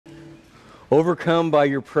Overcome by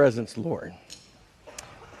your presence, Lord.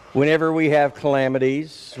 Whenever we have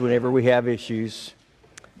calamities, whenever we have issues,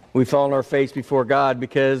 we fall on our face before God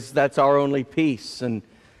because that's our only peace, and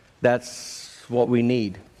that's what we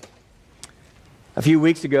need. A few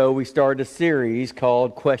weeks ago, we started a series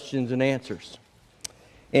called Questions and Answers.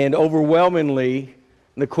 And overwhelmingly,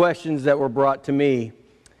 the questions that were brought to me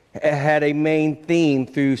had a main theme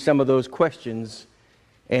through some of those questions,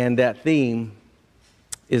 and that theme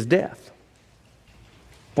is death.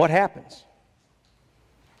 What happens?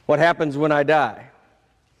 What happens when I die?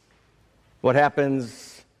 What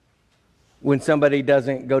happens when somebody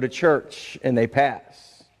doesn't go to church and they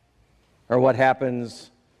pass? Or what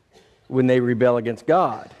happens when they rebel against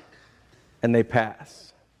God and they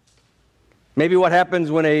pass? Maybe what happens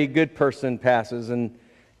when a good person passes? And,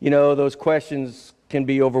 those questions can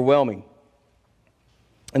be overwhelming.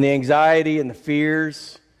 And the anxiety and the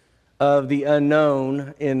fears of the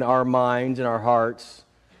unknown in our minds and our hearts,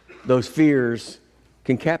 those fears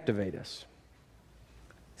can captivate us.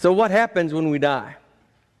 So what happens when we die?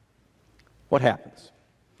 What happens?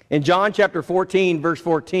 In John chapter 14, verse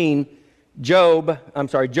 14, Job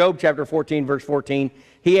chapter 14, verse 14,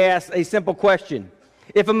 he asks a simple question.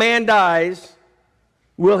 If a man dies,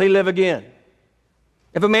 will he live again?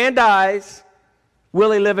 If a man dies,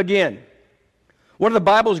 will he live again? One of the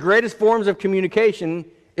Bible's greatest forms of communication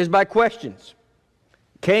is by questions.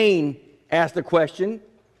 Cain asked the question,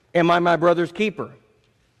 am I my brother's keeper?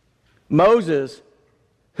 Moses,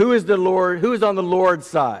 who is on the Lord's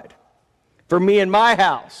side? For me and my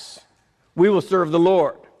house, we will serve the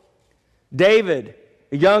Lord. David,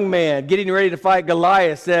 a young man getting ready to fight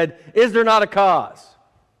Goliath, said, is there not a cause?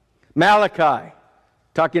 Malachi,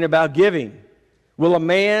 talking about giving, will a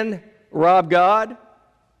man rob God?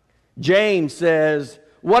 James says,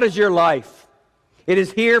 what is your life? It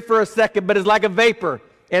is here for a second, but is like a vapor,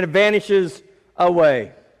 and it vanishes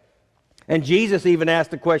away. And Jesus even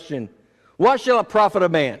asked the question, what shall it profit a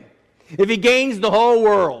man if he gains the whole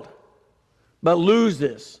world but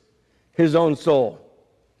loses his own soul?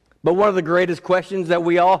 But one of the greatest questions that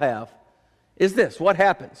we all have is this: what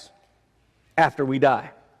happens after we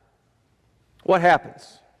die? What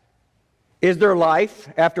happens? Is there life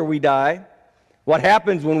after we die? What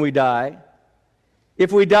happens when we die?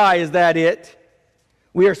 If we die, is that it?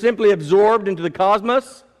 We are simply absorbed into the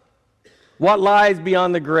cosmos? What lies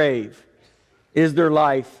beyond the grave? Is there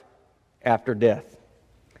life after death?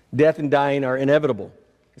 Death and dying are inevitable.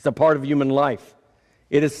 It's a part of human life.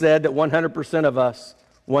 It is said that 100% of us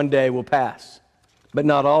one day will pass, but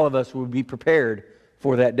not all of us will be prepared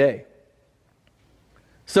for that day.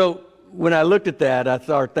 So when I looked at that, I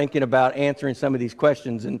started thinking about answering some of these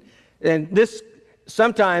questions, and this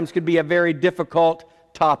sometimes could be a very difficult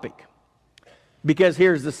topic, because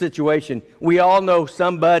here's the situation. We all know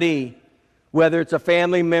somebody, whether it's a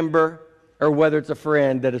family member or whether it's a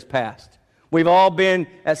friend, that has passed. We've all been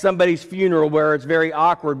at somebody's funeral where it's very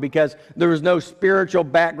awkward because there is no spiritual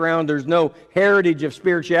background, there's no heritage of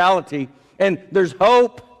spirituality, and there's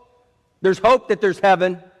hope. There's hope that there's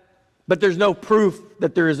heaven, but there's no proof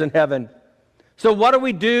that there isn't heaven. So what do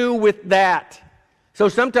we do with that? So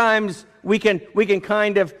sometimes we can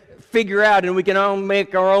kind of figure out, and we can all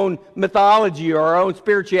make our own mythology or our own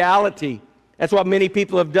spirituality. That's what many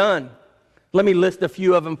people have done. Let me list a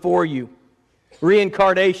few of them for you.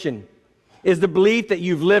 Reincarnation is the belief that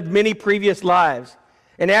you've lived many previous lives,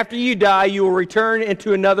 and after you die, you will return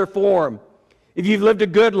into another form. If you've lived a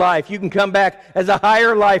good life, you can come back as a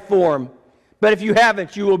higher life form. But if you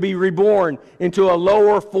haven't, you will be reborn into a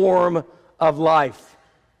lower form of life.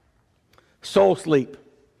 Soul sleep.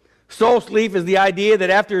 Soul sleep is the idea that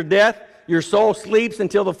after death, your soul sleeps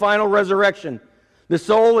until the final resurrection. The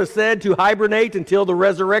soul is said to hibernate until the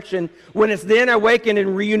resurrection, when it's then awakened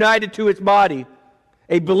and reunited to its body,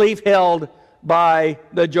 a belief held by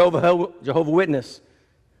the Jehovah's Witness.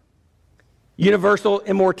 Universal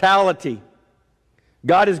immortality.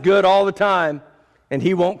 God is good all the time, and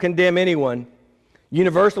He won't condemn anyone.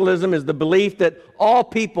 Universalism is the belief that all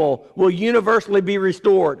people will universally be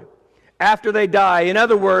restored after they die. In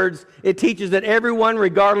other words, it teaches that everyone,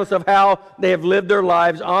 regardless of how they have lived their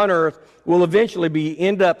lives on earth, will eventually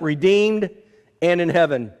end up redeemed and in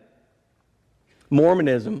heaven.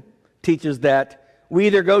 Mormonism teaches that we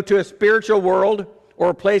either go to a spiritual world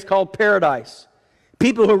or a place called paradise.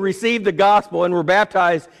 People who received the gospel and were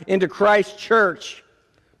baptized into Christ's church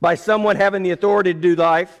by someone having the authority to do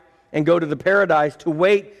life and go to the paradise to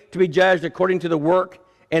wait to be judged according to the work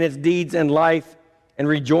and its deeds in life and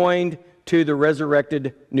rejoined to the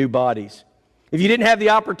resurrected new bodies. If you didn't have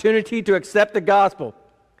the opportunity to accept the gospel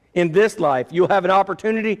in this life, you'll have an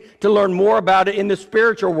opportunity to learn more about it in the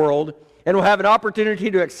spiritual world and will have an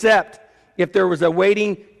opportunity to accept if there was a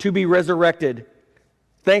waiting to be resurrected.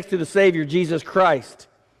 Thanks to the Savior, Jesus Christ,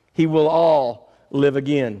 he will all live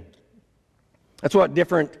again. That's what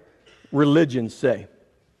different religions say.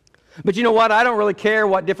 But you know what? I don't really care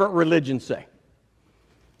what different religions say.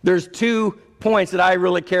 There's 2 points that I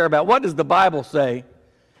really care about. What does the Bible say,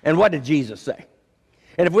 and what did Jesus say?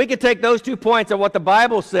 And if we could take those 2 points of what the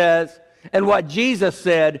Bible says and what Jesus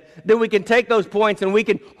said, then we can take those points and we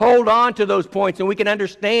can hold on to those points and we can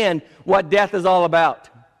understand what death is all about.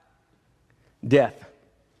 Death.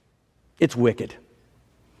 It's wicked.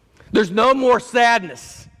 There's no more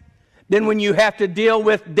sadness than when you have to deal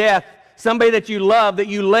with death. Somebody that you love, that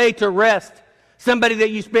you lay to rest. Somebody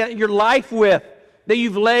that you spent your life with, that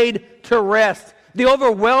you've laid to rest. The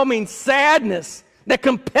overwhelming sadness that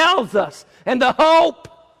compels us and the hope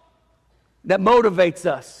that motivates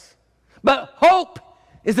us. But hope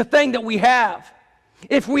is the thing that we have.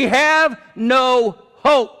 If we have no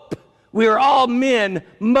hope, we are all men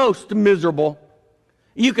most miserable.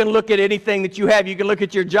 You can look at anything that you have. You can look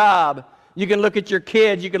at your job. You can look at your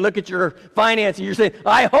kids. You can look at your finances. You're saying,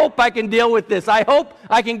 I hope I can deal with this. I hope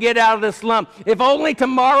I can get out of this slump. If only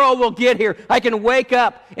tomorrow will get here, I can wake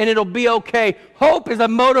up and it'll be okay. Hope is a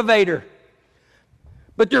motivator.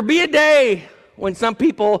 But there'll be a day when some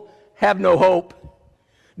people have no hope.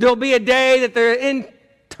 There'll be a day that their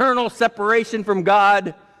internal separation from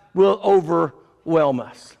God will overwhelm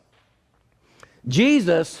us.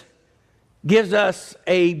 Jesus gives us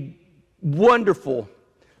a wonderful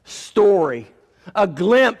story, a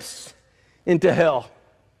glimpse into hell.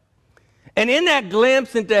 And in that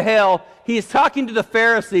glimpse into hell, he is talking to the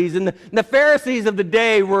Pharisees. And the Pharisees of the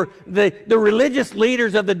day were the religious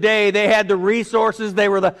leaders of the day. They had the resources. They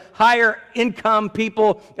were the higher income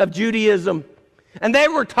people of Judaism. And they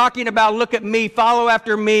were talking about, look at me, follow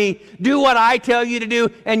after me, do what I tell you to do,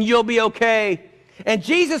 and you'll be okay. And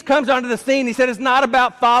Jesus comes onto the scene. He said, it's not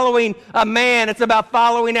about following a man. It's about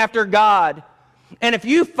following after God. And if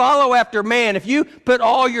you follow after man, if you put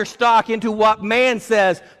all your stock into what man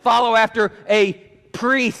says, follow after a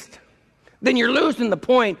priest, then you're losing the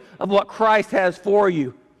point of what Christ has for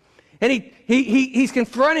you. And he's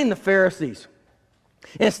confronting the Pharisees.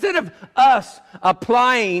 Instead of us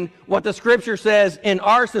applying what the Scripture says in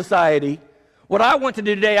our society, what I want to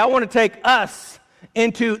do today, I want to take us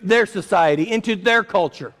into their society, into their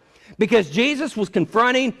culture. Because Jesus was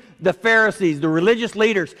confronting the Pharisees, the religious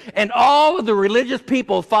leaders, and all of the religious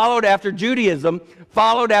people followed after Judaism,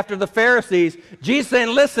 followed after the Pharisees. Jesus saying,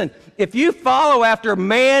 listen, if you follow after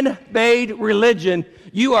man-made religion,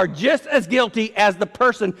 you are just as guilty as the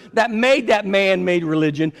person that made that man-made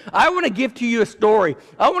religion. I want to give to you a story.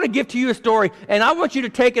 I want to give to you a story, and I want you to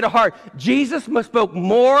take it to heart. Jesus spoke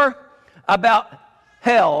more about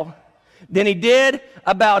hell than he did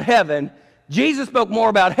about heaven. Jesus spoke more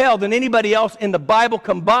about hell than anybody else in the Bible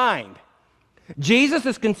combined. Jesus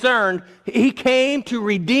is concerned. He came to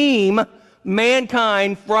redeem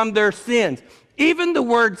mankind from their sins. Even the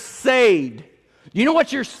word saved. You know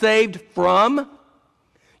what you're saved from?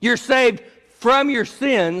 You're saved from your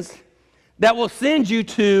sins that will send you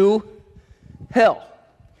to hell.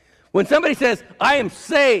 When somebody says, I am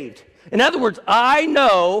saved, in other words, I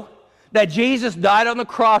know that Jesus died on the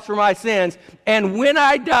cross for my sins, and when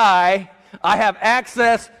I die, I have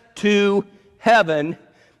access to heaven,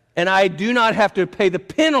 and I do not have to pay the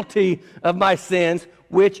penalty of my sins,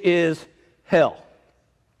 which is hell.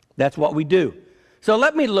 That's what we do. So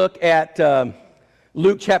let me look at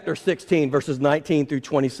Luke chapter 16, verses 19 through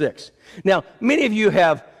 26. Now, many of you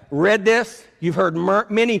have read this. You've heard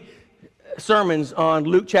many sermons on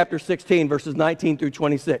Luke chapter 16, verses 19 through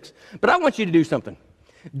 26. But I want you to do something.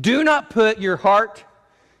 Do not put your heart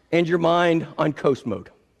and your mind on coast mode.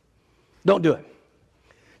 Don't do it.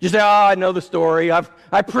 Just say, oh, I know the story.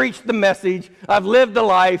 I preached the message. I've lived the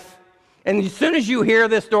life. And as soon as you hear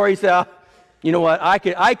this story, you say, oh, you know what? I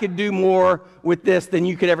could do more with this than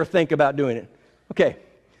you could ever think about doing it. Okay,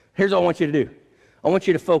 here's what I want you to do. I want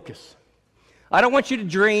you to focus. I don't want you to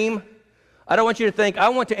dream. I don't want you to think. I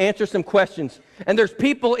want to answer some questions. And there's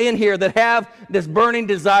people in here that have this burning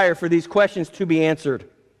desire for these questions to be answered.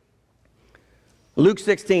 Luke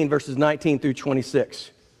 16, verses 19 through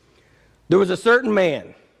 26. There was a certain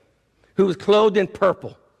man who was clothed in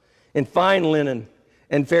purple and fine linen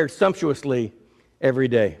and fared sumptuously every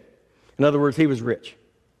day. In other words, he was rich.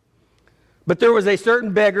 But there was a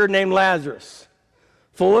certain beggar named Lazarus,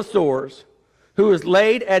 full of sores, who was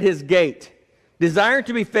laid at his gate, desiring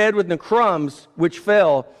to be fed with the crumbs which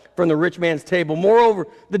fell from the rich man's table. Moreover,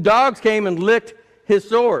 the dogs came and licked his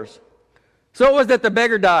sores. So it was that the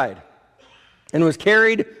beggar died and was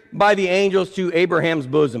carried by the angels to Abraham's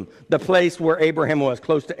bosom, the place where Abraham was,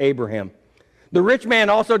 close to Abraham. The rich man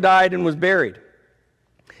also died and was buried.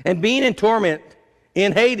 And being in torment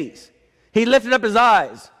in Hades, he lifted up his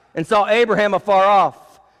eyes and saw Abraham afar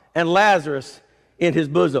off and Lazarus in his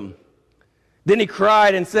bosom. Then he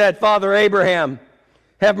cried and said, Father Abraham,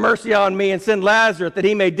 have mercy on me and send Lazarus that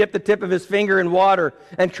he may dip the tip of his finger in water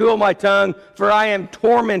and cool my tongue, for I am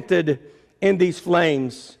tormented in these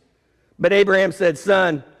flames. But Abraham said,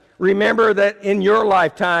 Son, remember that in your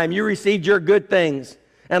lifetime you received your good things,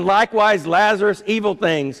 and likewise Lazarus evil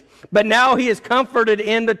things. But now he is comforted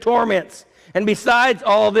in the torments. And besides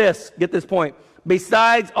all this, get this point,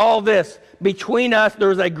 besides all this, between us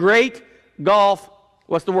there is a great gulf,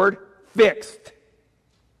 what's the word? Fixed.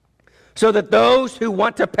 So that those who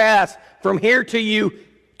want to pass from here to you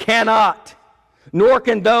cannot, nor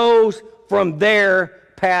can those from there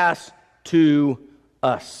pass to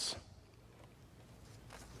us.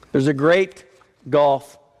 There's a great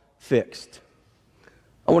gulf fixed.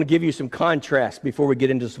 I want to give you some contrast before we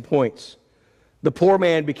get into some points. The poor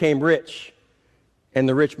man became rich, and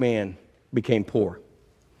the rich man became poor.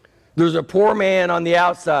 There's a poor man on the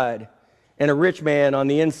outside and a rich man on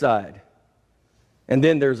the inside. And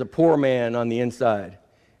then there's a poor man on the inside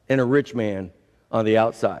and a rich man on the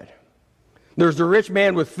outside. There's a rich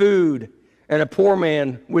man with food and a poor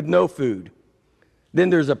man with no food. Then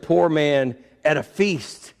there's a poor man at a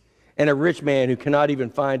feast and a rich man who cannot even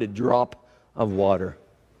find a drop of water.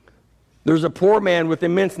 There's a poor man with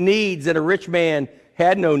immense needs and a rich man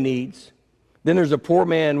had no needs. Then there's a poor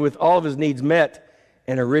man with all of his needs met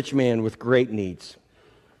and a rich man with great needs.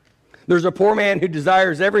 There's a poor man who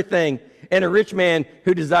desires everything and a rich man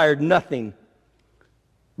who desired nothing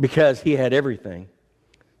because he had everything.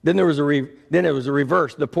 Then it was a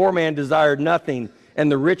reverse. The poor man desired nothing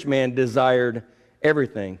and the rich man desired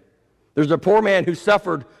everything. There's a poor man who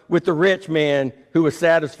suffered with the rich man who was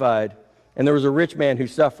satisfied, and there was a rich man who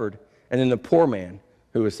suffered, and then the poor man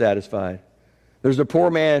who was satisfied. There's a poor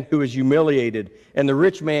man who was humiliated, and the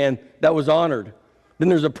rich man that was honored. Then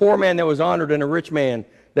there's a poor man that was honored and a rich man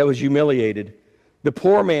that was humiliated. The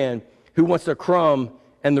poor man who wants a crumb,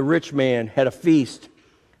 and the rich man had a feast,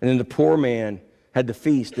 and then the poor man had the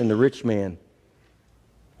feast, and the rich man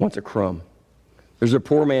wants a crumb. There's a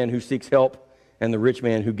poor man who seeks help, and the rich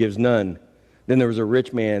man who gives none. Then there was a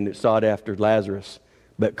rich man that sought after Lazarus,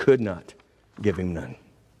 but could not give him none.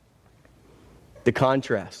 The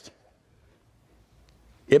contrast.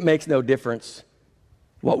 It makes no difference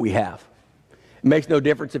what we have. It makes no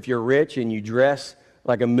difference if you're rich and you dress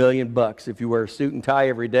like $1 million, if you wear a suit and tie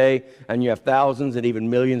every day and you have thousands and even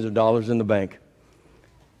millions of dollars in the bank.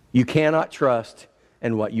 You cannot trust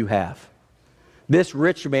in what you have. This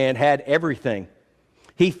rich man had everything.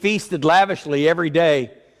 He feasted lavishly every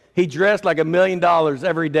day. He dressed like $1 million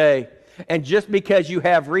every day. And just because you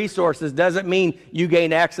have resources doesn't mean you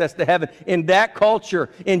gain access to heaven. In that culture,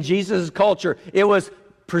 in Jesus' culture, it was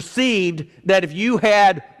perceived that if you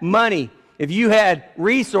had money, if you had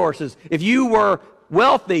resources, if you were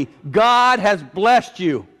wealthy, God has blessed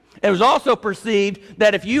you. It was also perceived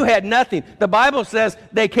that if you had nothing, the Bible says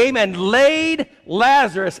they came and laid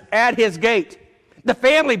Lazarus at his gate. The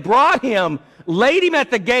family brought him, laid him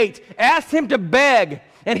at the gate, asked him to beg,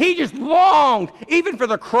 and he just longed even for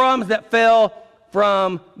the crumbs that fell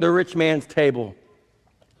from the rich man's table.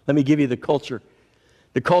 Let me give you the culture.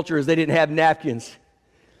 The culture is they didn't have napkins.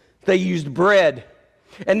 They used bread,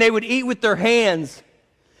 and they would eat with their hands,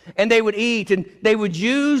 and they would eat, and they would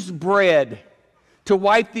use bread to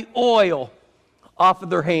wipe the oil off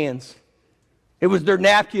of their hands. It was their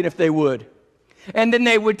napkin if they would. And then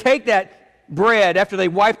they would take that bread after they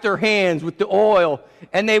wiped their hands with the oil,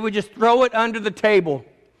 and they would just throw it under the table.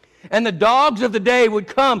 And the dogs of the day would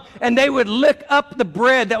come, and they would lick up the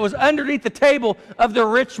bread that was underneath the table of the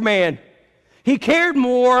rich man. He cared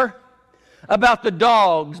more about the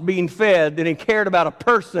dogs being fed than he cared about a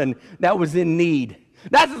person that was in need.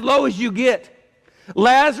 That's as low as you get.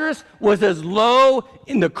 Lazarus was as low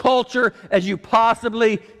in the culture as you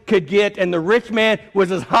possibly could get, and the rich man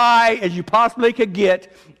was as high as you possibly could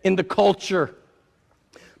get in the culture,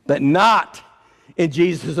 but not in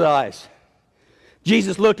Jesus' eyes.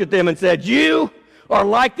 Jesus looked at them and said, you are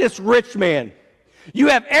like this rich man. You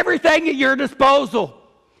have everything at your disposal.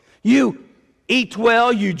 You eat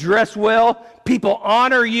well, you dress well, people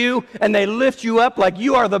honor you, and they lift you up like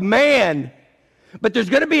you are the man. But there's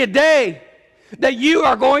going to be a day that you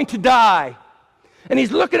are going to die. And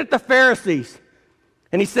he's looking at the Pharisees,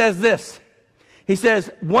 and he says this. He says,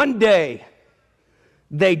 one day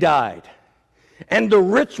they died. And the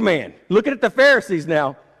rich man, looking at the Pharisees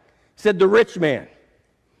now, said, the rich man,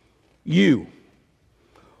 you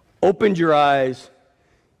opened your eyes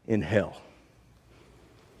in hell.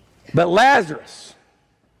 But Lazarus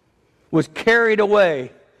was carried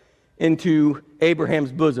away into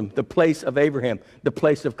Abraham's bosom, the place of Abraham, the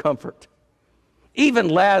place of comfort. Even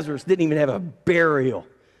Lazarus didn't even have a burial.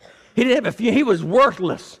 He didn't have he was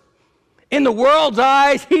worthless. In the world's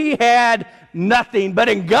eyes, he had nothing, but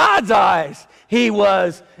in God's eyes, he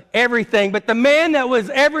was everything. But the man that was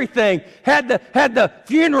everything had the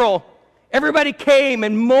funeral. Everybody came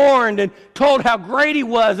and mourned and told how great he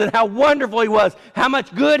was and how wonderful he was, how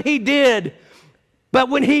much good he did. But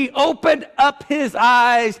when he opened up his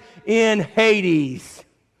eyes in Hades,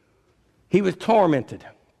 he was tormented.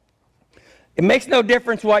 It makes no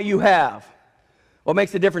difference what you have. What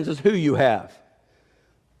makes the difference is who you have.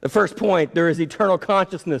 The first point, there is eternal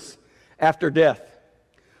consciousness after death.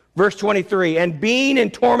 Verse 23, and being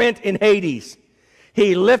in torment in Hades,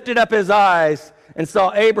 he lifted up his eyes and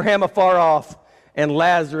saw Abraham afar off and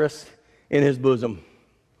Lazarus in his bosom.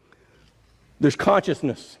 There's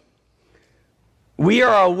consciousness. We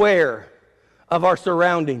are aware of our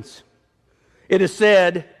surroundings. It is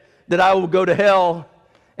said that I will go to hell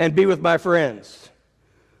and be with my friends.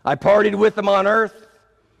 I partied with them on earth.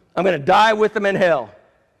 I'm going to die with them in hell.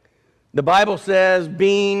 The Bible says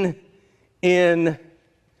being in,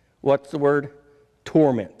 what's the word?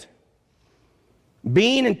 Torment.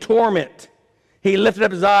 Being in torment, he lifted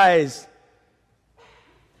up his eyes,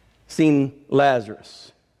 seen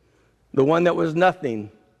Lazarus. The one that was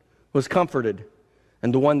nothing was comforted,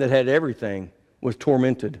 and the one that had everything was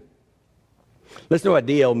tormented. Listen to what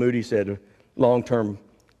D.L. Moody said, a long-term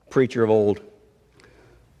preacher of old.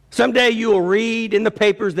 Someday you will read in the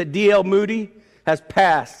papers that D.L. Moody has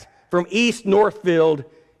passed from East Northfield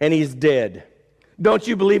and he's dead. Don't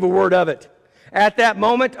you believe a word of it. At that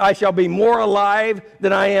moment I shall be more alive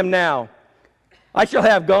than I am now. I shall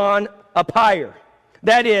have gone up higher.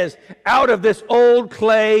 That is, out of this old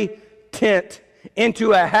clay tent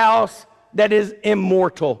into a house that is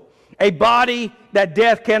immortal. A body that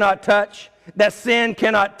death cannot touch, that sin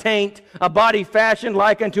cannot taint, a body fashioned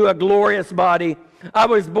like unto a glorious body. I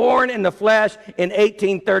was born in the flesh in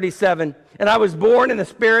 1837, and I was born in the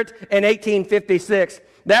spirit in 1856.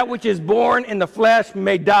 That which is born in the flesh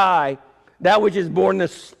may die. That which is born in the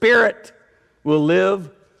spirit will live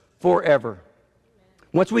forever.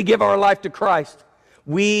 Once we give our life to Christ,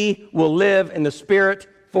 we will live in the spirit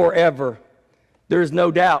forever. There is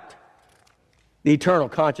no doubt. The eternal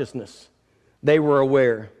consciousness. They were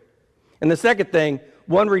aware. And the second thing,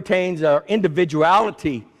 one retains our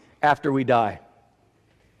individuality after we die.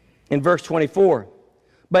 In verse 24,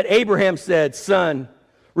 but Abraham said, Son,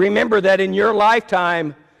 remember that in your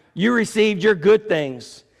lifetime you received your good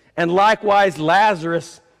things, and likewise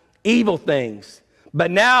Lazarus evil things. But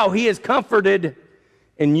now he is comforted,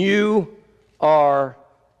 and you are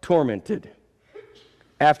tormented.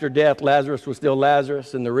 After death, Lazarus was still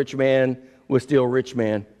Lazarus, and the rich man was still rich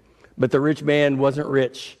man. But the rich man wasn't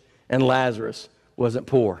rich, and Lazarus wasn't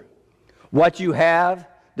poor. What you have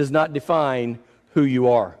does not define who you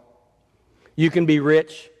are. You can be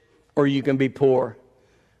rich or you can be poor.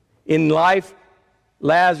 In life,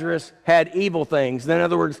 Lazarus had evil things. In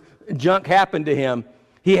other words, junk happened to him.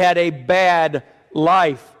 He had a bad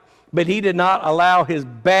life, but he did not allow his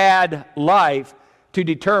bad life to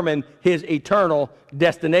determine his eternal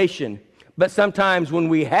destination. But sometimes when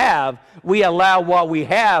we allow what we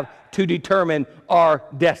have to determine our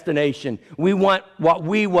destination. We want what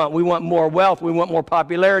we want. We want more wealth. We want more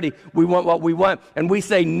popularity. We want what we want. And we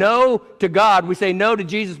say no to God. We say no to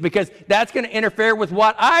Jesus because that's going to interfere with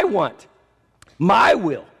what I want, my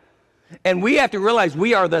will. And we have to realize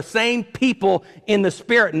we are the same people in the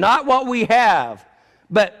spirit, not what we have,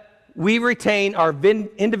 but we retain our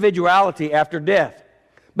individuality after death.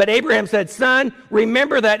 But Abraham said, Son,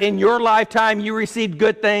 remember that in your lifetime you received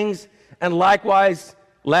good things, and likewise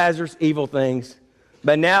Lazarus evil things.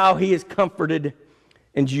 But now he is comforted,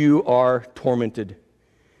 and you are tormented.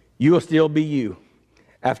 You will still be you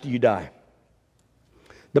after you die.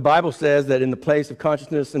 The Bible says that in the place of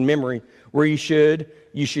consciousness and memory where you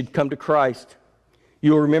should come to Christ.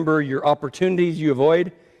 You will remember your opportunities you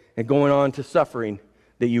avoid and going on to suffering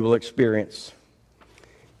that you will experience.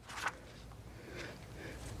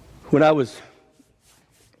 When I was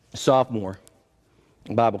a sophomore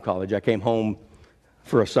in Bible college, I came home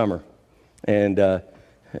for a summer, and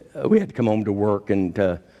we had to come home to work and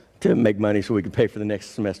to make money so we could pay for the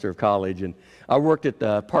next semester of college. And I worked at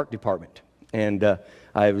the park department, and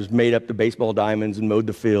I was made up the baseball diamonds and mowed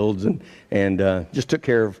the fields and just took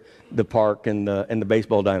care of the park and the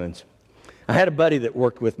baseball diamonds. I had a buddy that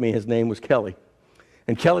worked with me. His name was Kelly,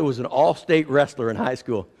 and Kelly was an all-state wrestler in high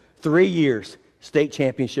school, 3 years. state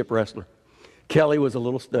championship wrestler. Kelly was a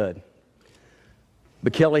little stud.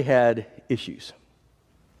 But Kelly had issues.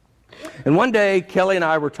 And one day, Kelly and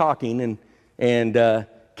I were talking, and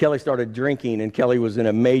Kelly started drinking, and Kelly was in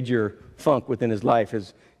a major funk within his life.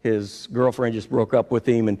 His girlfriend just broke up with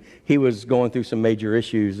him, and he was going through some major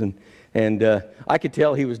issues. And I could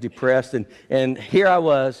tell he was depressed. And here I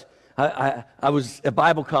was. I was a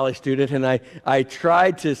Bible college student, and I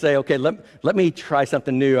tried to say, okay, let me try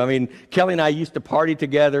something new. I mean, Kelly and I used to party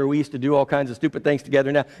together. We used to do all kinds of stupid things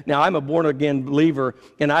together. Now I'm a born-again believer,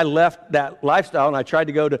 and I left that lifestyle, and I tried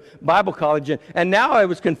to go to Bible college. And now I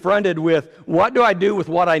was confronted with, what do I do with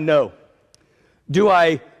what I know? Do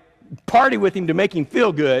I party with him to make him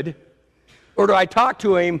feel good, or do I talk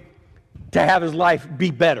to him to have his life be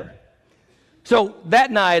better? So that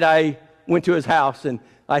night, I went to his house, and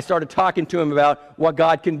I started talking to him about what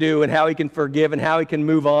God can do and how he can forgive and how he can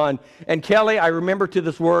move on. And Kelly, I remember to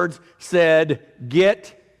this words, said,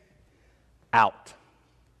 "Get out.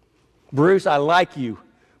 Bruce, I like you,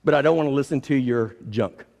 but I don't want to listen to your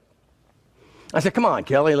junk." I said, "Come on,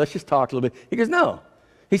 Kelly, let's just talk a little bit." He goes, "No."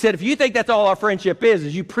 He said, "If you think that's all our friendship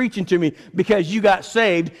is you preaching to me because you got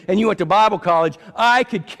saved and you went to Bible college, I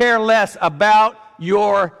could care less about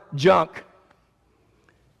your junk."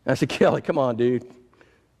 I said, "Kelly, come on, dude."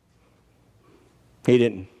 He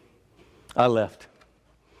didn't. I left.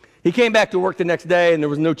 He came back to work the next day, and there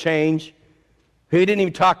was no change. He didn't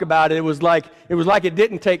even talk about it. It was like it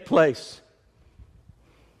didn't take place.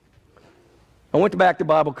 I went back to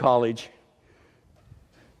Bible college.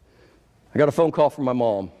 I got a phone call from my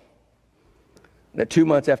mom. That 2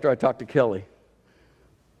 months after I talked to Kelly,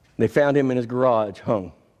 they found him in his garage,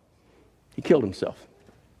 hung. He killed himself.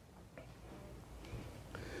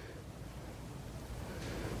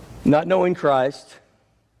 Not knowing Christ,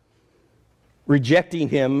 rejecting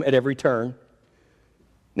him at every turn.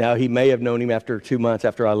 Now, he may have known him after 2 months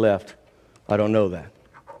after I left. I don't know that.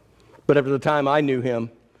 But at the time I knew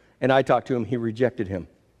him and I talked to him, he rejected him.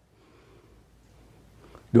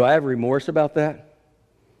 Do I have remorse about that?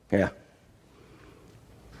 Yeah.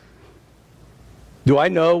 Do I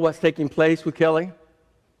know what's taking place with Kelly?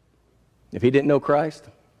 If he didn't know Christ?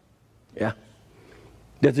 Yeah.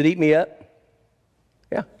 Does it eat me up?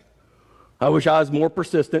 Yeah. I wish I was more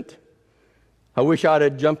persistent. I wish I'd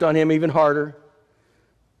have jumped on him even harder.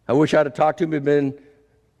 I wish I'd have talked to him and been,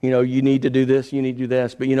 you need to do this, you need to do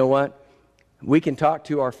this. But you know what? We can talk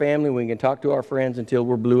to our family, we can talk to our friends until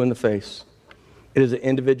we're blue in the face. It is an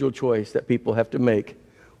individual choice that people have to make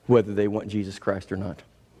whether they want Jesus Christ or not.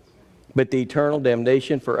 But the eternal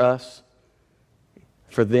damnation for us,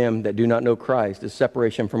 for them that do not know Christ, is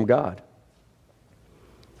separation from God.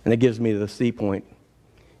 And it gives me the C point.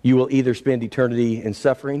 You will either spend eternity in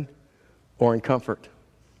suffering or in comfort.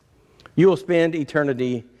 You will spend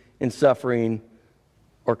eternity in suffering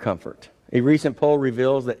or comfort. A recent poll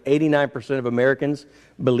reveals that 89% of Americans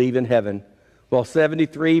believe in heaven, while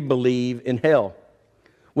 73% believe in hell.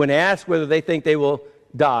 When asked whether they think they will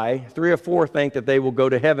die, 3 or 4 think that they will go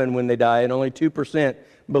to heaven when they die, and only 2%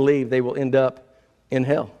 believe they will end up in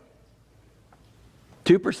hell.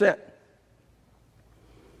 2%.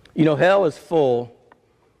 Hell is full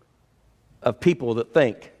of people that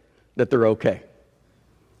think that they're okay.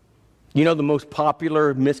 The most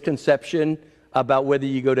popular misconception about whether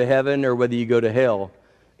you go to heaven or whether you go to hell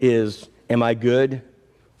is, am I good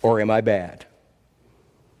or am I bad?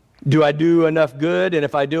 Do I do enough good? And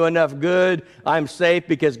if I do enough good, I'm safe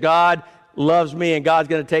because God loves me and God's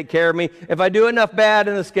going to take care of me. If I do enough bad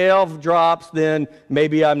and the scale drops, then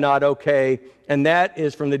maybe I'm not okay. And that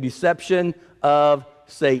is from the deception of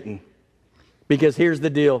Satan. Because here's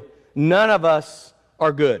the deal. None of us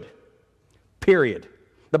are good. Period.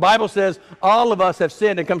 The Bible says all of us have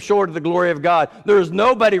sinned and come short of the glory of God. There is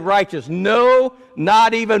nobody righteous. No,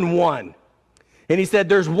 not even one. And he said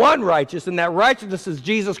there's one righteous, and that righteousness is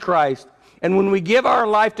Jesus Christ. And when we give our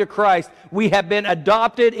life to Christ, we have been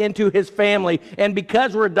adopted into his family. And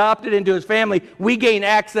because we're adopted into his family, we gain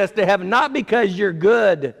access to heaven. Not because you're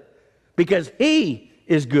good, because he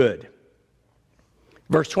is good.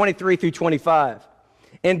 Verse 23 through 25.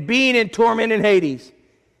 And being in torment in Hades,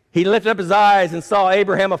 he lifted up his eyes and saw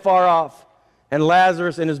Abraham afar off and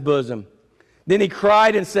Lazarus in his bosom. Then he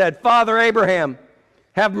cried and said, Father Abraham,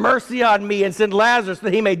 have mercy on me and send Lazarus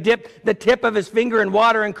that he may dip the tip of his finger in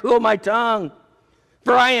water and cool my tongue.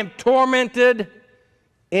 For I am tormented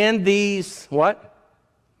in these, what?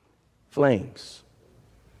 Flames.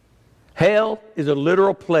 Hell is a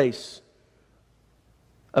literal place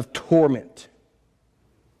of torment.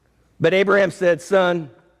 But Abraham said, Son,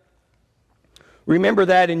 remember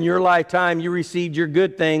that in your lifetime you received your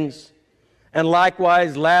good things, and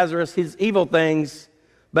likewise Lazarus his evil things,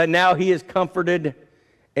 but now he is comforted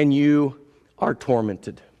and you are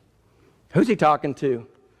tormented. Who's he talking to?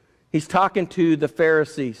 He's talking to the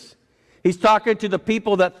Pharisees. He's talking to the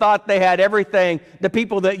people that thought they had everything, the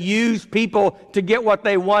people that used people to get what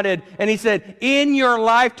they wanted. And he said, in your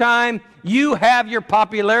lifetime, you have your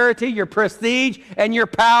popularity, your prestige, and your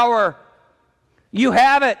power. You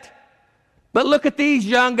have it. But look at these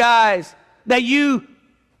young guys that you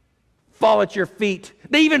fall at your feet.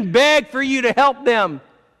 They even beg for you to help them.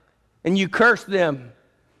 And you curse them.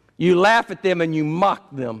 You laugh at them and you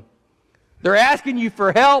mock them. They're asking you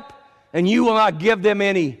for help and you will not give them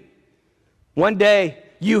any. One day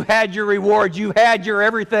you had your reward, you had your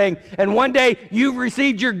everything, and one day you've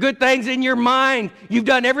received your good things in your mind. You've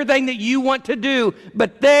done everything that you want to do,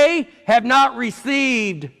 but they have not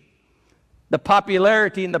received the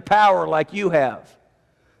popularity and the power like you have.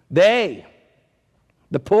 They,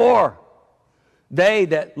 the poor, they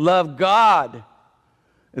that love God,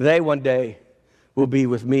 they one day will be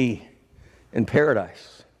with me in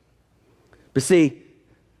paradise. But see,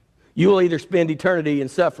 you will either spend eternity in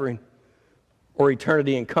suffering or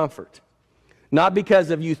eternity in comfort. Not because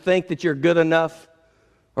of you think that you're good enough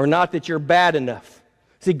or not that you're bad enough.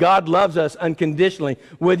 See, God loves us unconditionally,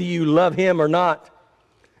 whether you love Him or not.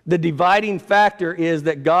 The dividing factor is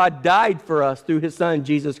that God died for us through His Son,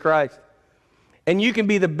 Jesus Christ. And you can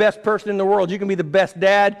be the best person in the world. You can be the best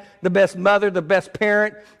dad, the best mother, the best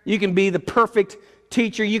parent. You can be the perfect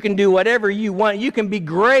teacher. You can do whatever you want. You can be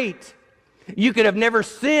great. You could have never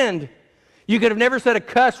sinned. You could have never said a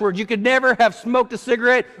cuss word. You could never have smoked a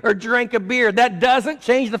cigarette or drank a beer. That doesn't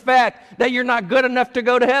change the fact that you're not good enough to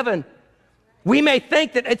go to heaven. We may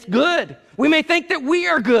think that it's good. We may think that we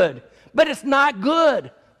are good, but it's not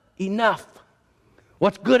good enough.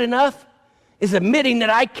 What's good enough is admitting that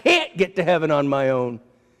I can't get to heaven on my own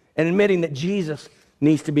and admitting that Jesus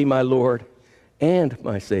needs to be my Lord and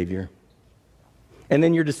my Savior. And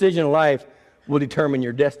then your decision in life will determine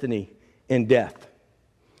your destiny in death.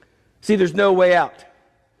 See, there's no way out.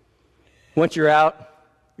 Once you're out,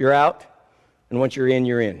 you're out. And once you're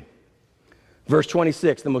in. Verse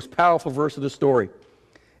 26, the most powerful verse of the story.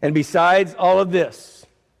 And besides all of this,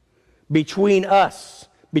 between us,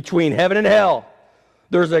 between heaven and hell,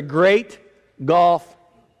 there's a great gulf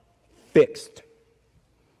fixed.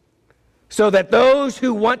 So that those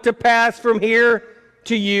who want to pass from here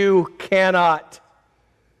to you cannot,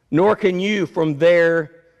 nor can you from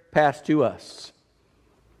there pass to us.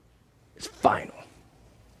 It's final.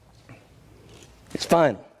 It's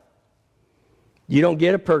final. You don't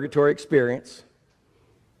get a purgatory experience.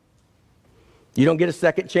 You don't get a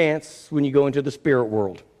second chance when you go into the spirit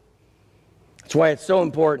world. That's why it's so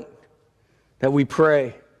important that we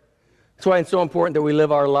pray. That's why it's so important that we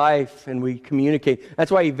live our life and we communicate.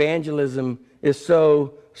 That's why evangelism is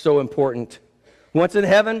so, so important. Once in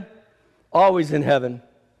heaven, always in heaven.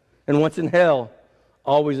 And once in hell,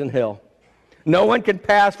 always in hell. No one can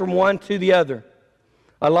pass from one to the other.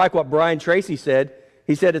 I like what Brian Tracy said.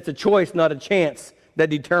 He said it's a choice, not a chance, that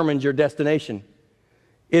determines your destination.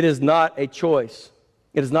 It is not a choice.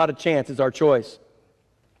 It is not a chance. It's our choice.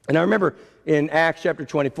 And I remember in Acts chapter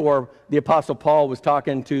 24, the Apostle Paul was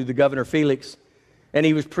talking to the governor Felix, and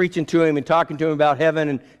he was preaching to him and talking to him about heaven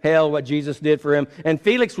and hell, what Jesus did for him. And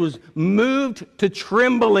Felix was moved to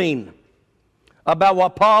trembling about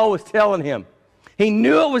what Paul was telling him. He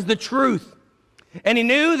knew it was the truth. And he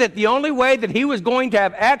knew that the only way that he was going to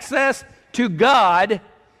have access to God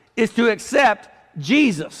is to accept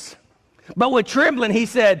Jesus. But with trembling, he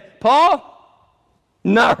said, Paul,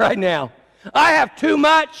 not right now. I have too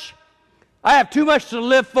much. I have too much to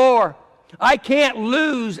live for. I can't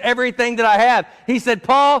lose everything that I have. He said,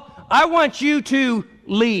 Paul, I want you to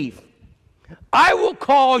leave. I will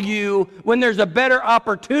call you when there's a better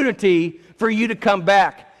opportunity for you to come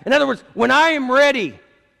back. In other words, when I am ready,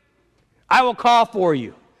 I will call for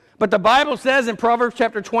you. But the Bible says in Proverbs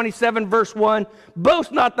chapter 27, verse 1,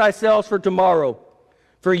 boast not thyself for tomorrow,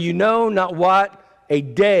 for you know not what a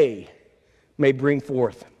day may bring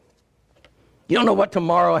forth. You don't know what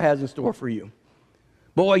tomorrow has in store for you.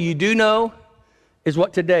 But what you do know is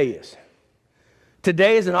what today is.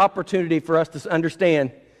 Today is an opportunity for us to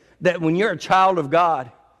understand that when you're a child of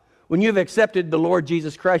God, when you've accepted the Lord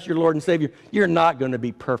Jesus Christ, your Lord and Savior, you're not going to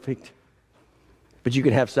be perfect. But you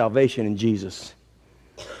can have salvation in Jesus.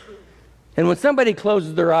 And when somebody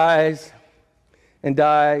closes their eyes and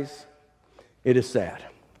dies, it is sad.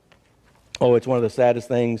 Oh, it's one of the saddest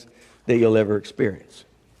things that you'll ever experience.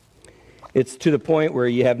 It's to the point where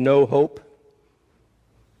you have no hope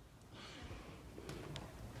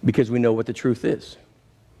because we know what the truth is.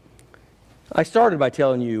 I started by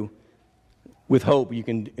telling you With hope, you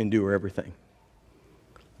can endure everything.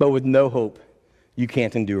 But with no hope, you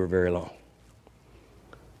can't endure very long.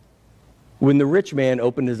 When the rich man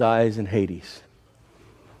opened his eyes in Hades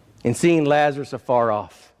and seeing Lazarus afar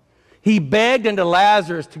off, he begged unto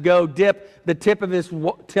Lazarus to go dip the tip of his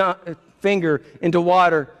finger into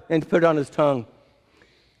water and to put it on his tongue.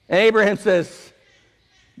 And Abraham says,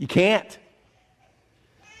 you can't.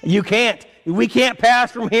 You can't. We can't pass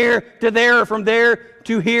from here to there or from there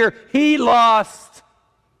to here. He lost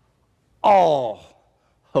all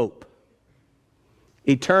hope.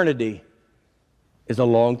 Eternity is a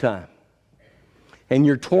long time. And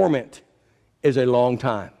your torment is a long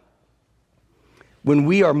time. When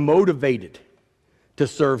we are motivated to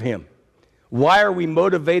serve Him. Why are we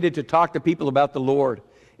motivated to talk to people about the Lord?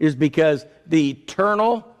 Is because the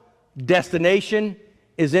eternal destination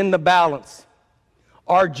is in the balance.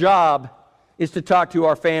 Our job is to talk to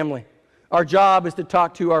our family. Our job is to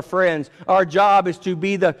talk to our friends. Our job is to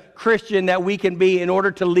be the Christian that we can be in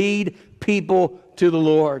order to lead people to the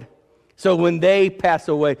Lord. So when they pass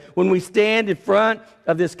away, when we stand in front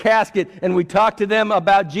of this casket and we talk to them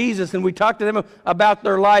about Jesus and we talk to them about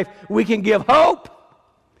their life, we can give hope.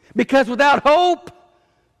 Because without hope,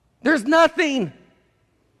 there's nothing.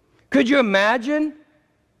 Could you imagine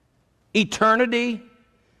eternity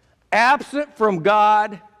absent from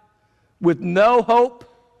God with no hope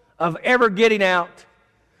of ever getting out,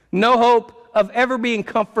 no hope of ever being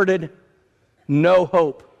comforted, no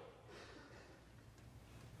hope?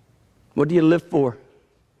 What do you live for?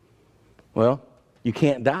 Well, you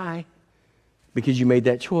can't die because you made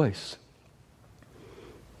that choice.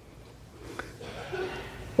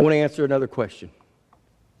 I want to answer another question.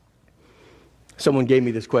 Someone gave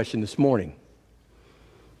me this question this morning.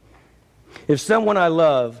 If someone I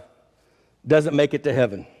love doesn't make it to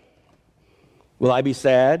heaven, will I be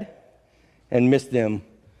sad and miss them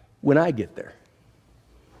when I get there?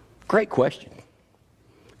 Great question.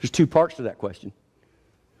 There's two parts to that question.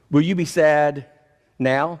 Will you be sad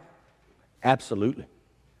now? Absolutely.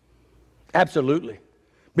 Absolutely.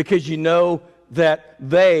 Because you know that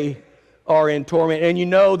they are in torment, and you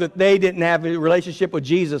know that they didn't have a relationship with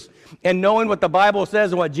Jesus. And knowing what the Bible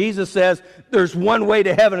says and what Jesus says, there's one way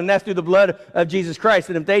to heaven, and that's through the blood of Jesus Christ.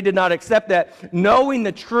 And if they did not accept that, knowing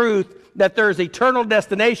the truth that there's eternal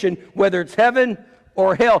destination, whether it's heaven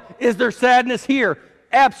or hell, is there sadness here?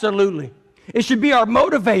 Absolutely. It should be our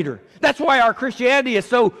motivator. That's why our Christianity is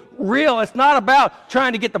so real. It's not about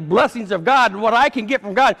trying to get the blessings of God and what I can get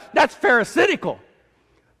from God. That's pharisaical.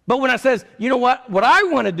 But when I says, you know what I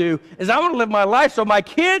want to do is I want to live my life so my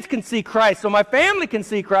kids can see Christ, so my family can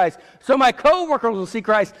see Christ, so my co-workers will see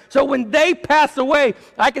Christ. So when they pass away,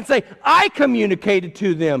 I can say, I communicated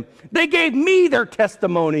to them. They gave me their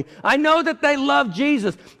testimony. I know that they love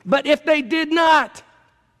Jesus. But if they did not,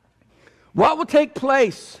 what will take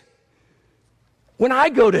place when I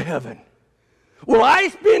go to heaven? Will I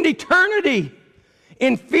spend eternity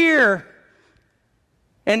in fear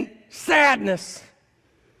and sadness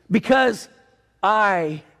because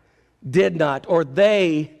I did not, or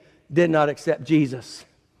they did not accept Jesus?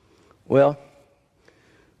 Well,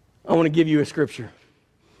 I want to give you a scripture.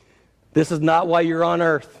 This is not why you're on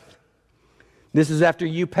earth. This is after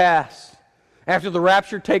you pass, after the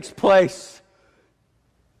rapture takes place.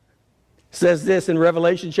 It says this in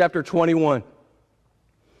Revelation chapter 21.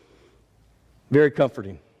 Very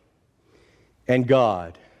comforting. And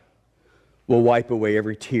God will wipe away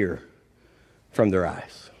every tear from their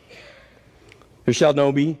eyes. There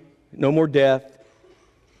shall be no more death,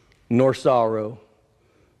 nor sorrow,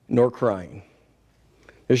 nor crying.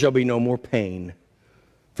 There shall be no more pain,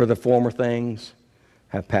 for the former things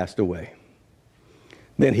have passed away.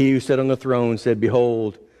 Then he who sat on the throne said,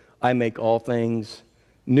 Behold, I make all things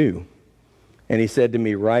new. And he said to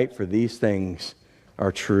me, Write, for these things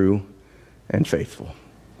are true and faithful.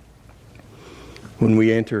 When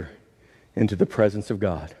we enter into the presence of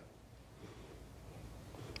God,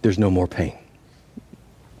 there's no more pain.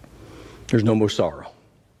 There's no more sorrow.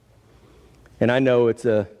 And I know it's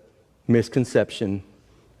a misconception,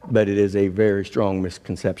 but it is a very strong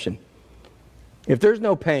misconception. If there's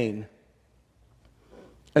no pain,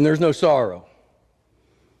 and there's no sorrow,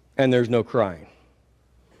 and there's no crying,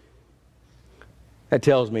 that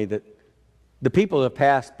tells me that the people that have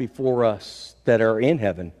passed before us that are in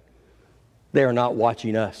heaven, they are not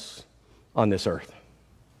watching us on this earth.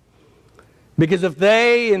 Because if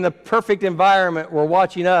they, in the perfect environment, were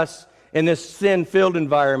watching us in this sin-filled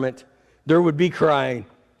environment, there would be crying.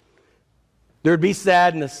 There would be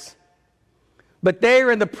sadness. But they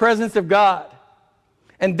are in the presence of God.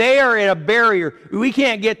 And they are at a barrier. We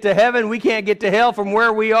can't get to heaven. We can't get to hell from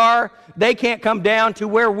where we are. They can't come down to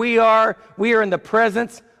where we are. We are in the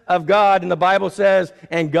presence of God. And the Bible says,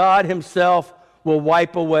 and God himself will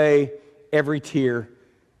wipe away every tear.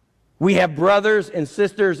 We have brothers and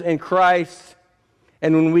sisters in Christ.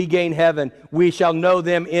 And when we gain heaven, we shall know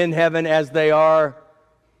them in heaven as they are.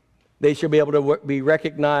 They shall be able to be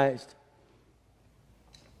recognized.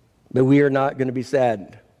 But we are not going to be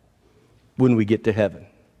saddened when we get to heaven.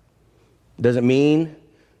 Doesn't mean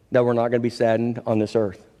that we're not going to be saddened on this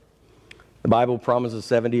earth. The Bible promises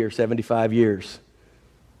 70 or 75 years.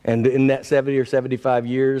 And in that 70 or 75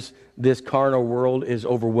 years, this carnal world is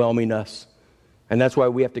overwhelming us. And that's why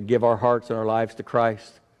we have to give our hearts and our lives to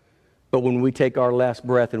Christ. But when we take our last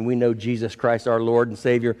breath and we know Jesus Christ, our Lord and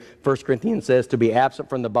Savior, 1 Corinthians says to be absent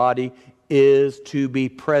from the body is to be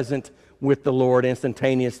present with the Lord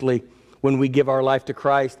instantaneously. When we give our life to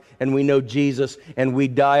Christ and we know Jesus and we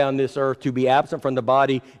die on this earth, to be absent from the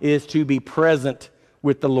body is to be present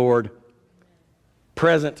with the Lord.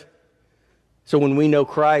 Present. So when we know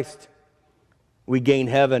Christ, we gain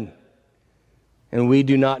heaven. And we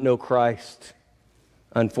do not know Christ,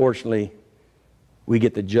 unfortunately, we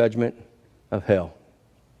get the judgment of hell.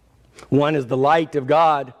 One is the light of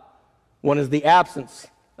God. One is the absence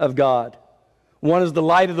of God. One is the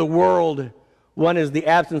light of the world. One is the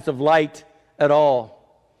absence of light at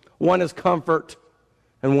all. One is comfort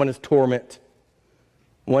and one is torment.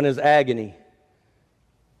 One is agony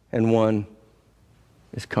and one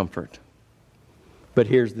is comfort. But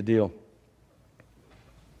here's the deal.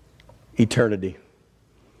 Eternity.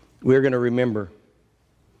 We're going to remember.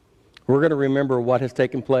 We're going to remember what has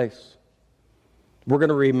taken place. We're going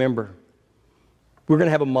to remember. We're going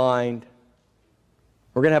to have a mind.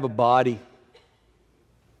 We're going to have a body.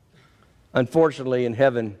 Unfortunately, in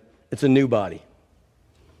heaven, it's a new body.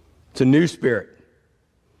 It's a new spirit.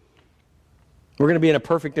 We're going to be in a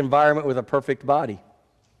perfect environment with a perfect body.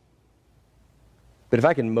 But if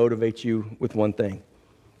I can motivate you with one thing,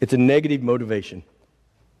 it's a negative motivation.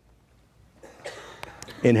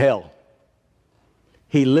 In hell,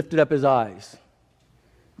 he lifted up his eyes,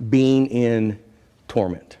 being in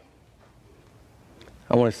torment.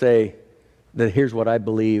 I want to say that here's what I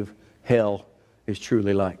believe hell is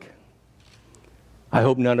truly like. I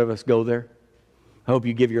hope none of us go there. I hope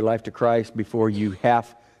you give your life to Christ before you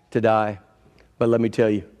have to die. But let me tell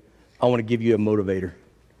you, I want to give you a motivator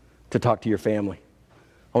to talk to your family.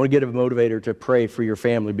 I want to get a motivator to pray for your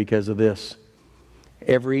family because of this.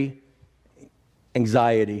 Every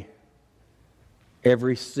anxiety,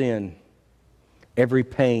 every sin, every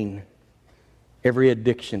pain, every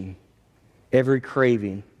addiction, every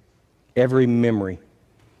craving, every memory,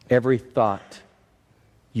 every thought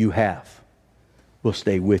you have will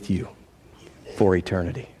stay with you for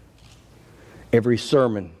eternity. Every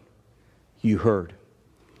sermon you heard,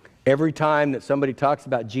 every time that somebody talks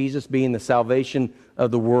about Jesus being the salvation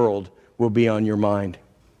of the world will be on your mind.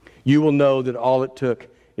 You will know that all it took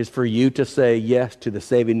is for you to say yes to the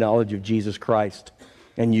saving knowledge of Jesus Christ,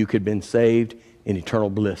 and you could have been saved in eternal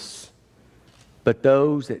bliss. But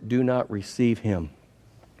those that do not receive him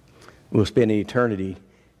will spend an eternity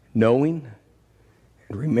knowing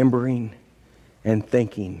and remembering and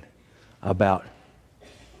thinking about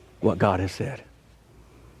what God has said.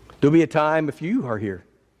 There'll be a time, if you are here,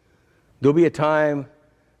 there'll be a time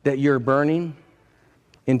that you're burning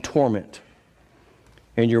in torment.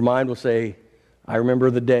 And your mind will say, I remember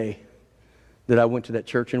the day that I went to that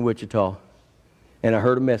church in Wichita and I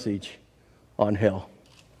heard a message on hell.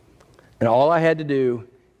 And all I had to do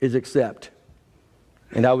is accept.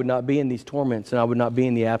 And I would not be in these torments and I would not be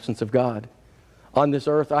in the absence of God. On this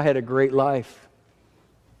earth, I had a great life.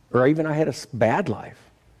 Or even I had a bad life.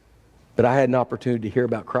 But I had an opportunity to hear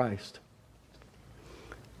about Christ.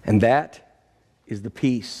 And that is the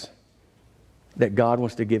peace that God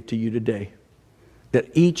wants to give to you today. That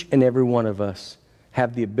each and every one of us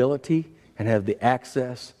have the ability and have the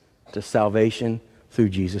access to salvation through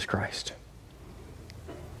Jesus Christ.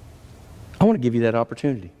 I want to give you that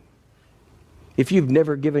opportunity. If you've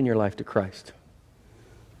never given your life to Christ,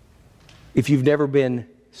 if you've never been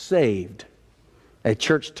saved, a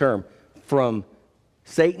church term, from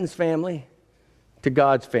Satan's family to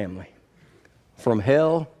God's family, from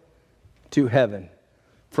hell to heaven,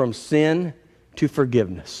 from sin to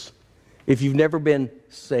forgiveness. If you've never been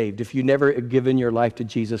saved, if you've never given your life to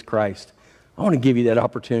Jesus Christ, I want to give you that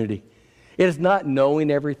opportunity. It is not knowing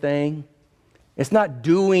everything. It's not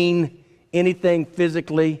doing anything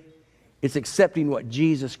physically. It's accepting what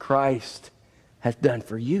Jesus Christ has done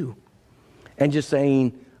for you. And just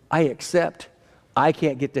saying, I accept. I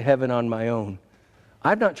can't get to heaven on my own.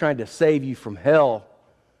 I'm not trying to save you from hell.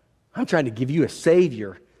 I'm trying to give you a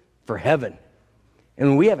Savior for heaven. And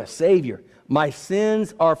when we have a Savior, my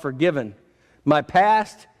sins are forgiven. My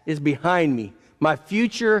past is behind me. My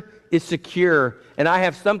future is secure, and I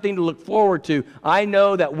have something to look forward to. I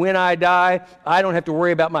know that when I die, I don't have to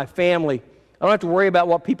worry about my family. I don't have to worry about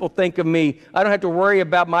what people think of me. I don't have to worry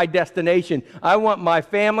about my destination. I want my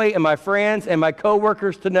family and my friends and my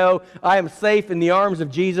coworkers to know I am safe in the arms of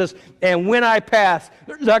Jesus. And when I pass,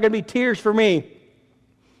 there's not going to be tears for me.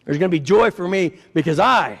 There's going to be joy for me because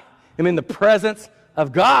I am in the presence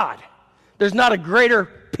of God. There's not a greater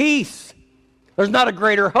peace. There's not a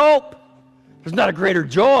greater hope. There's not a greater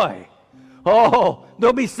joy. Oh,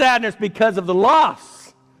 there'll be sadness because of the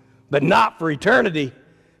loss, but not for eternity.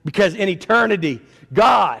 Because in eternity,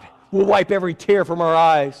 God will wipe every tear from our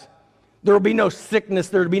eyes. There will be no sickness.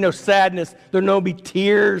 There will be no sadness. There will be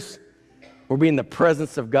tears. We'll be in the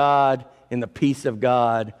presence of God, in the peace of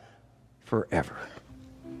God forever.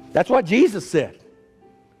 That's what Jesus said.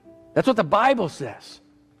 That's what the Bible says.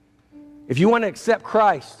 If you want to accept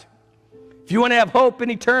Christ, if you want to have hope in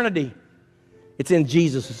eternity, it's in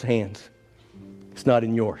Jesus' hands. It's not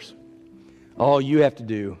in yours. All you have to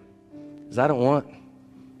do is, I don't want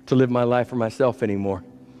to live my life for myself anymore.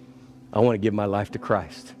 I want to give my life to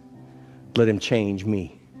Christ. Let Him change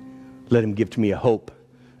me. Let Him give to me a hope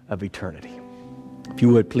of eternity. If you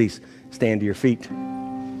would, please stand to your feet.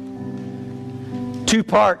 2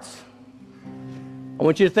 parts. I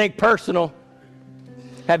want you to think personal.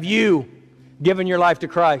 Have you given your life to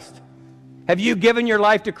Christ? Have you given your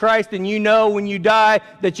life to Christ and you know when you die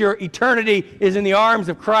that your eternity is in the arms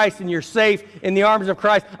of Christ and you're safe in the arms of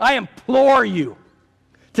Christ? I implore you.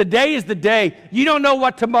 Today is the day. You don't know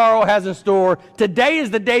what tomorrow has in store. Today is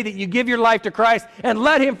the day that you give your life to Christ and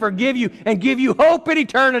let Him forgive you and give you hope in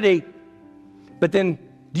eternity. But then,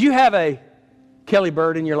 do you have a Kelly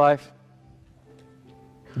Bird in your life?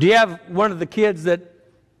 Do you have one of the kids that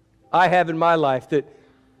I have in my life that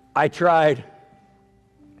I tried?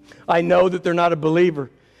 I know that they're not a believer,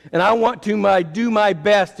 and I want to do my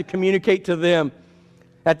best to communicate to them.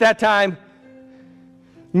 At that time,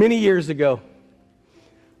 many years ago,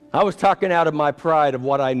 I was talking out of my pride of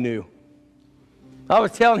what I knew. I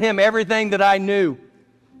was telling him everything that I knew.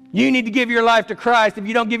 You need to give your life to Christ. If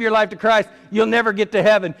you don't give your life to Christ, you'll never get to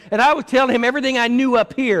heaven. And I was telling him everything I knew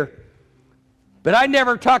up here. But I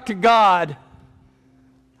never talked to God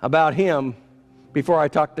about Him before I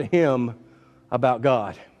talked to Him about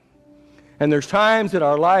God. And there's times in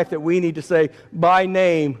our life that we need to say by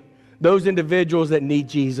name those individuals that need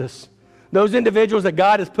Jesus. Those individuals that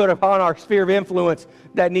God has put upon our sphere of influence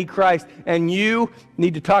that need Christ. And you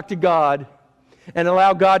need to talk to God and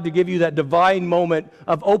allow God to give you that divine moment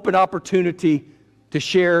of open opportunity to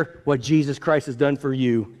share what Jesus Christ has done for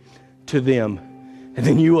you to them. And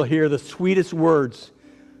then you will hear the sweetest words,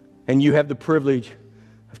 and you have the privilege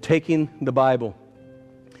of taking the Bible,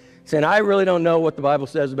 saying, I really don't know what the Bible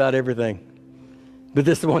says about everything, but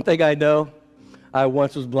this is the one thing I know. I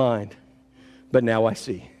once was blind, but now I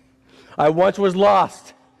see. I once was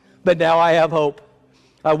lost, but now I have hope.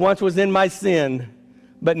 I once was in my sin,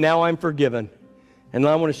 but now I'm forgiven. And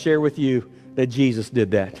I want to share with you that Jesus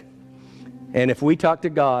did that. And if we talk to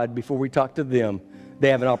God before we talk to them, they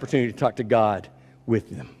have an opportunity to talk to God with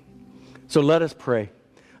them. So let us pray.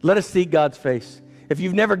 Let us seek God's face. If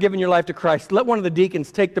you've never given your life to Christ, let one of the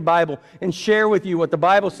deacons take the Bible and share with you what the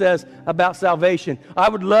Bible says about salvation. I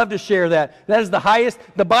would love to share that. That is the highest.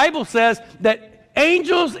 The Bible says that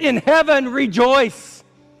angels in heaven rejoice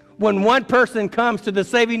when one person comes to the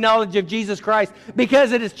saving knowledge of Jesus Christ,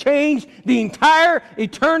 because it has changed the entire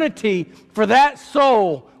eternity for that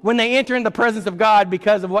soul when they enter in the presence of God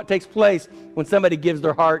because of what takes place when somebody gives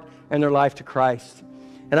their heart and their life to Christ.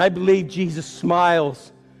 And I believe Jesus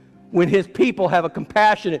smiles when His people have a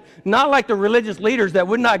compassionate, not like the religious leaders that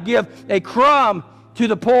would not give a crumb to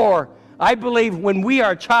the poor. I believe when we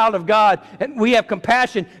are a child of God and we have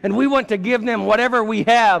compassion and we want to give them whatever we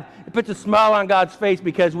have, it puts a smile on God's face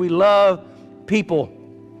because we love people.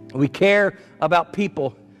 We care about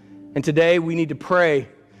people. And today we need to pray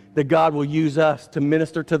that God will use us to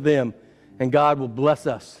minister to them, and God will bless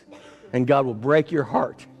us, and God will break your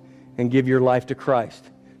heart and give your life to Christ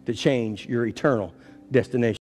to change your eternal destination.